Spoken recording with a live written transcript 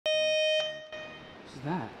Who's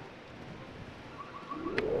that?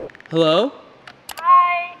 Hello?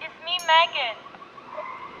 Hi, it's me, Megan.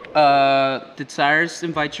 Did Cyrus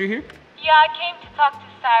invite you here? Yeah, I came to talk to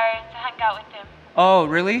Cyrus, to hang out with him. Oh,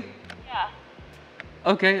 really? Yeah.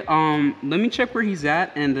 Okay, let me check where he's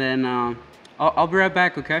at, and then, I'll be right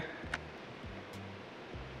back, okay?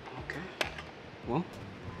 Okay. Well,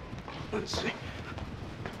 let's see.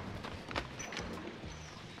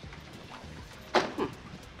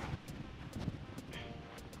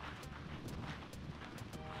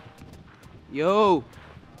 Yo!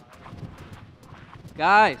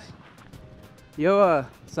 Guys! Yo,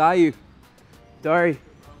 saw you. Dari.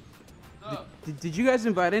 Did you guys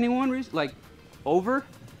invite anyone like over?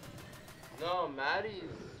 No, Maddie's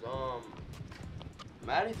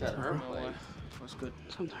at her place. What's good?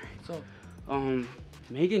 Sometimes. So,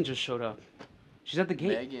 Megan just showed up. She's at the gate.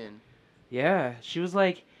 Megan. Yeah, she was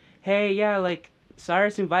like, hey, yeah, like,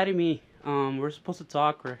 Cyrus invited me. We're supposed to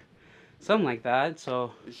talk or something like that,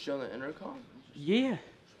 so. Is she on the intercom? Yeah.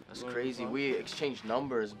 That's crazy. We exchanged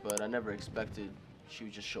numbers, but I never expected she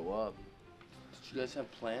would just show up. Did you guys have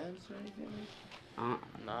plans or anything?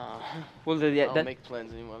 Nah. Well, I don't make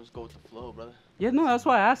plans anymore. I just go with the flow, brother. Yeah, no, that's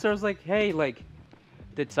why I asked her. I was like, hey, like,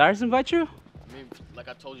 did Cyrus invite you? I mean, like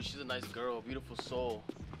I told you, she's a nice girl, beautiful soul.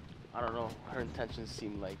 I don't know. Her intentions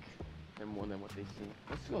seem like they're more than what they seem.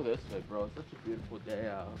 Let's go this way, bro. It's such a beautiful day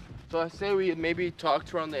out. So I say we maybe talk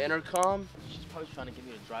to her on the intercom. She's probably trying to get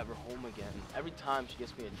me to drive her home again. Every time she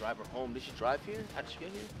gets me to drive her home. Did she drive here? How did she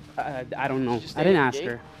get here? I don't know. I didn't ask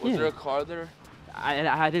her. Was there a car there?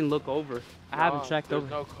 I didn't look over. I haven't checked over.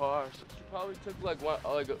 There's no car. So she probably took like what,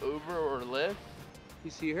 like an Uber or a Lyft.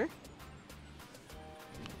 You see her?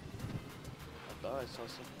 I thought I saw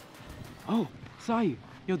some. Oh, saw you.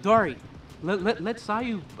 Yo, Dari, let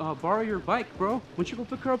Sayu borrow your bike, bro. Why don't you go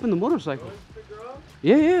pick her up in the motorcycle? Pick her up?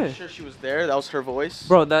 Yeah, yeah. You sure she was there? That was her voice?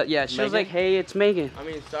 Bro, yeah, she was Megan? like, hey, it's Megan. I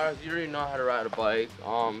mean, Cyrus, you already know how to ride a bike.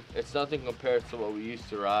 It's nothing compared to what we used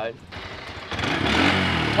to ride.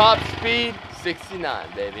 Top speed, 69,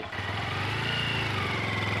 baby.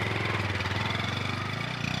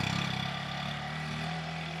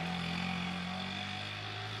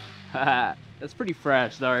 That's pretty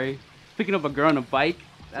fresh, Dari. Picking up a girl on a bike,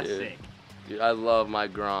 that's sick. Dude, I love my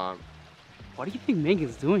Grom. What do you think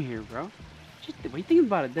Megan's doing here, bro? What are you thinking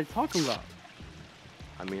about it? They're talking about.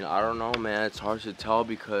 I mean, I don't know, man. It's hard to tell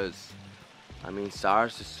because, I mean,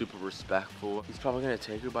 Cyrus is super respectful. He's probably gonna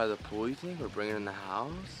take her by the pool, you think, or bring her in the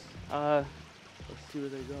house? Let's see where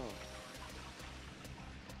they go.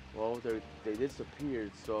 Well, they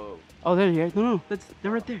disappeared, so. Oh, there you are. No,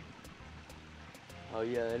 they're right there. Oh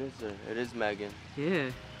yeah, it is her. It is Megan.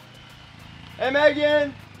 Yeah. Hey,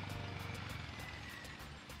 Megan!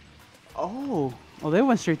 Oh, they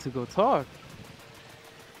went straight to go talk.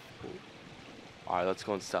 All right, let's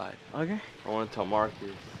go inside. Okay. I want to tell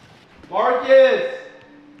Marcus. Marcus!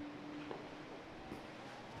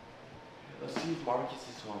 Let's see if Marcus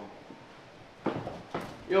is home.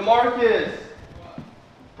 Yo, Marcus!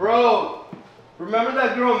 Bro, remember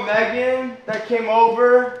that girl Megan that came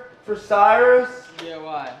over for Cyrus? Yeah,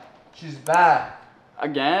 why? She's back.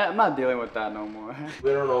 Again? I'm not dealing with that no more.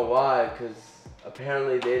 We don't know why, because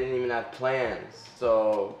apparently they didn't even have plans.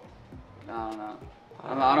 So, No.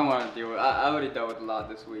 I don't want to deal with it. I already dealt with a lot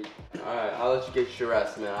this week. alright, I'll let you get your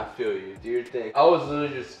rest, man. I feel you. Do your thing. I was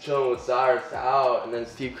literally just chilling with Cyrus out, and then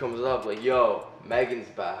Steve comes up like, yo, Megan's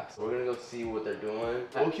back. So we're gonna go see what they're doing.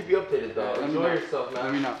 We'll keep you updated though. Let me Enjoy know. yourself, man.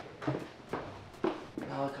 Let me know.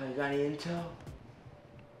 Malachi, you got any intel?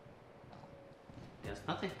 There's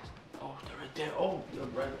nothing. Oh, they're right there. Oh, they're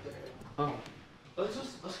right there. Oh. Let's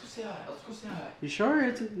go say hi. Let's go say hi. You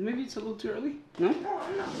sure? Maybe it's a little too early? No?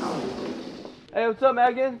 No. Hey, what's up,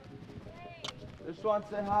 Megan? Hey. Just want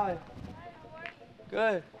to say hi.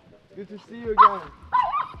 Good. Good to see you again.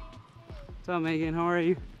 What's up, Megan? How are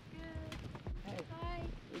you?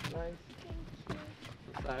 It's nice.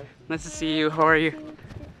 Sorry. Nice to see you. How are you?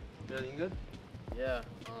 Everything good? Yeah.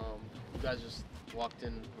 You guys just walked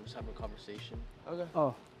in. We're just having a conversation. Okay.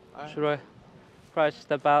 Oh, Alright. should I probably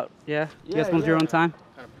step out? Yeah? You guys Yeah, want your own yeah. time?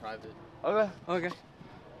 Kind of private. Okay. Okay.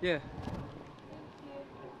 Yeah.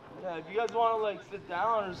 Yeah, if you guys want to like sit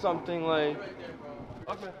down or something, like.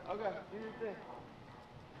 Okay. Do your thing.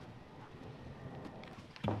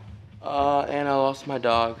 And I lost my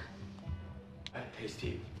dog. Hey,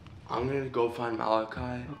 Steve. I'm gonna go find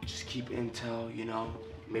Malachi. Just keep intel, you know.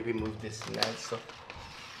 Maybe move this and that stuff.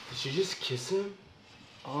 Did you just kiss him?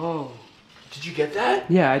 Oh. Did you get that?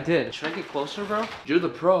 Yeah, I did. Should I get closer, bro? You're the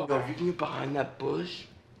pro. Yo, if you can get behind that bush,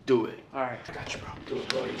 do it. Alright. I got you, bro. Do it,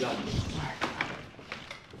 bro. You got it.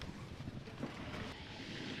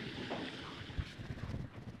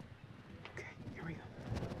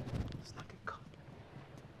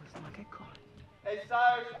 Hey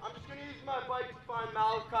Cyrus, I'm just gonna use my bike to find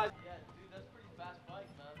Malachi. Yeah, dude, that's a pretty fast bike,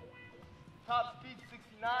 man. Top speed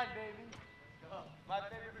 69, baby. My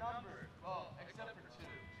favorite number. Well, except for 2.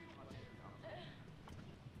 2's my favorite number.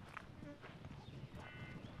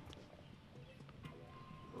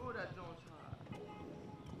 Ooh, that joint's hot.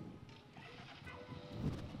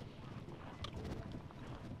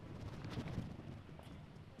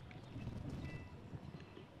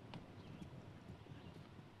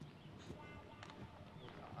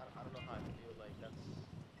 I don't know how I feel, like that's...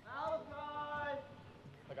 Malachi!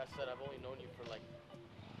 Like I said, I've only known you for like...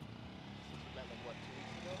 Since we met like what, 2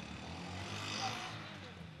 weeks ago?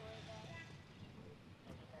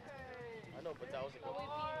 I know, but that was like... But we've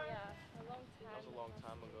been, yeah, a long time. That was a long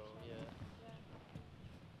time ago, yeah.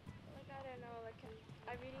 Like, I don't know, like,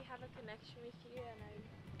 I really have a connection with you, and I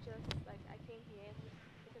just, like, I came here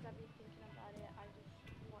because I've been thinking about it. I just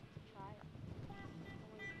want to try it.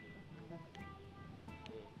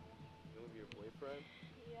 You with your boyfriend?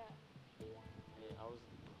 Yeah. Yeah,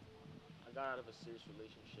 I got out of a serious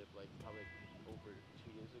relationship like probably over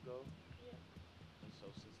 2 years ago. Yeah. And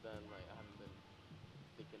so since then, like I haven't been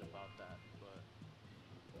thinking about that, but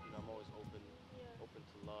you know, I'm always open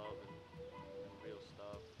to love and real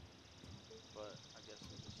stuff. But I guess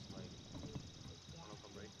I'm just like, I don't know if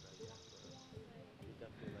I'm ready for that yet, but you're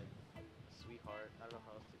definitely like a sweetheart. I don't know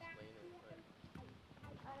how else to explain it, but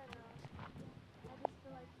I don't know. I just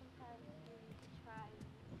feel like sometimes you need to try.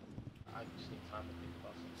 I just need time to think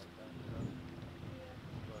about something like that, you know? Yeah.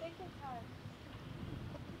 But Take your time.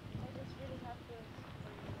 I just really have to.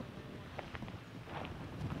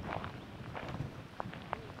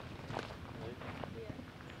 really, Yeah.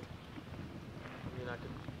 I mean, I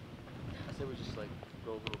say we just like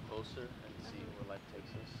go a little closer and see where life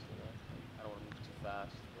takes us, you know? I don't want to move too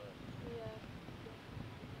fast, but Yeah.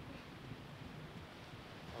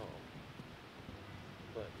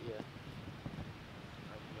 but yeah,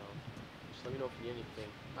 I don't know. Just let me know if you need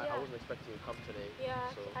anything. I Yeah. wasn't expecting you to come today,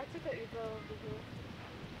 Yeah, so I took an Uber over here.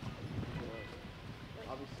 you know,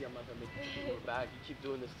 obviously I'm not gonna make you go back. You keep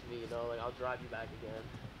doing this to me, you know. Like I'll drive you back again.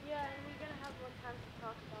 Yeah, and we're gonna have more time to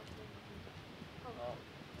talk about things. Oh,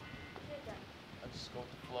 say that. I just go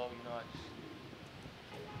with the flow, you know.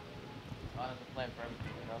 God has a plan for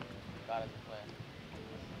everything, you know. God has a plan.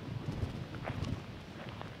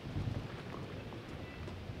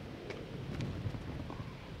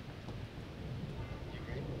 You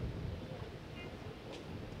agree?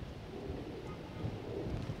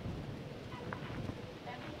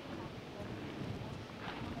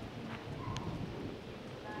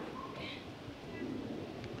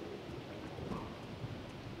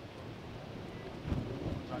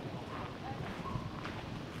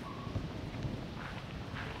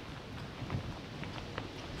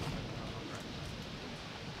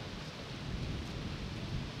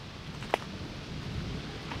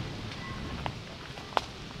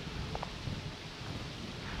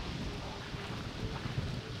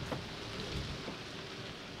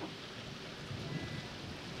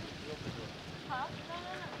 Huh?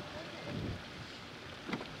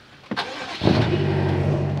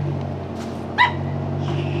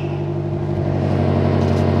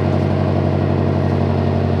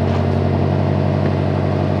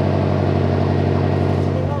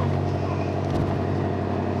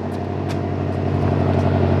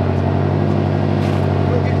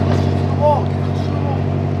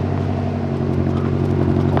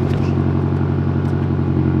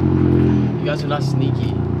 You guys are not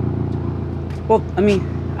sneaky. Well, I mean,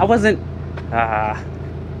 I wasn't. I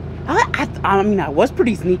mean, I was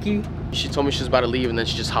pretty sneaky. She told me she was about to leave and then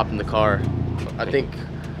she just hopped in the car. I think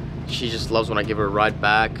she just loves when I give her a ride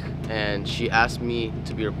back, and she asked me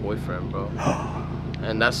to be her boyfriend, bro.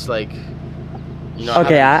 And that's like, you know.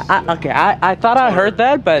 Okay, I thought I heard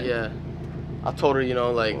that, but yeah, I told her, you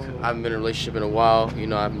know, like I haven't been in a relationship in a while. You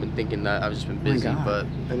know, I've been thinking that I've just been busy, God. but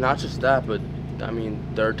And not just that, but I mean,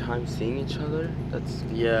 third time seeing each other? That's...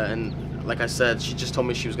 yeah, and like I said, she just told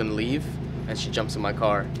me she was gonna leave, and she jumps in my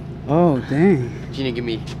car. oh dang. She didn't give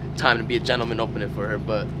me time to be a gentleman, open it for her,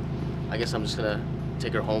 but I guess I'm just gonna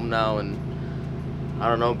take her home now, and I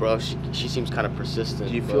don't know, bro. She seems kind of persistent.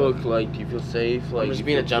 Do you but feel like, do you feel safe? Like, I'm just you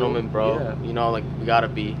being a feel gentleman, bro. Yeah. You know, like we gotta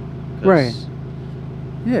be. 'Cause, Right.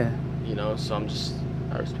 Yeah. You know, so I'm just.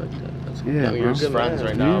 I respect that. That's Yeah, I mean, bro. we're just friends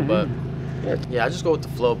right now, Yeah, but yeah. yeah, I just go with the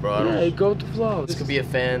flow, bro. I don't. Yeah, go with the flow. This could be a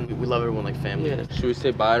fan. We love everyone like family. Yeah. Should we say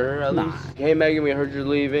bye to her at Nah. least? Hey Megan, we heard you're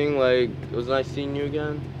leaving. Like, it was nice seeing you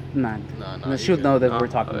again. Nah. No, She'll know that we're Uh,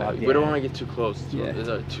 talking about. We Yeah. don't want to get too close. Yeah. Is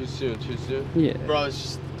that too soon? Too soon? Yeah. Bro, it's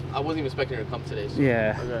just I wasn't even expecting her to come today. So.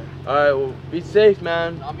 Yeah. Okay. All right. Well, be safe,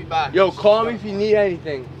 man. I'll be back. Yo, call me if you need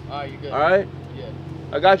anything. Alright, you good? All right. Yeah.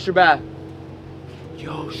 I got your back.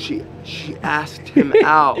 Yo, she asked him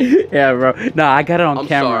out. Yeah, bro. No, I got it on I'm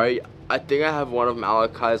camera. sorry. I think I have one of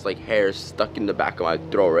Malachi's like hairs stuck in the back of my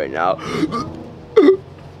throat right now.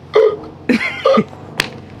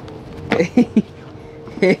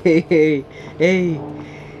 Hey, hey, hey,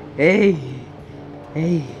 hey,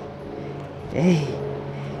 hey, hey,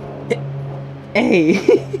 hey.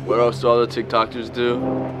 What else do all the TikTokers do?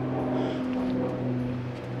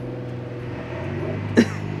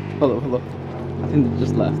 Hello. I think they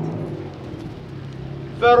just left.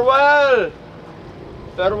 Farewell!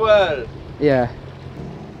 Farewell! Yeah.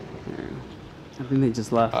 I think they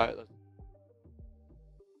just left. Alright, let's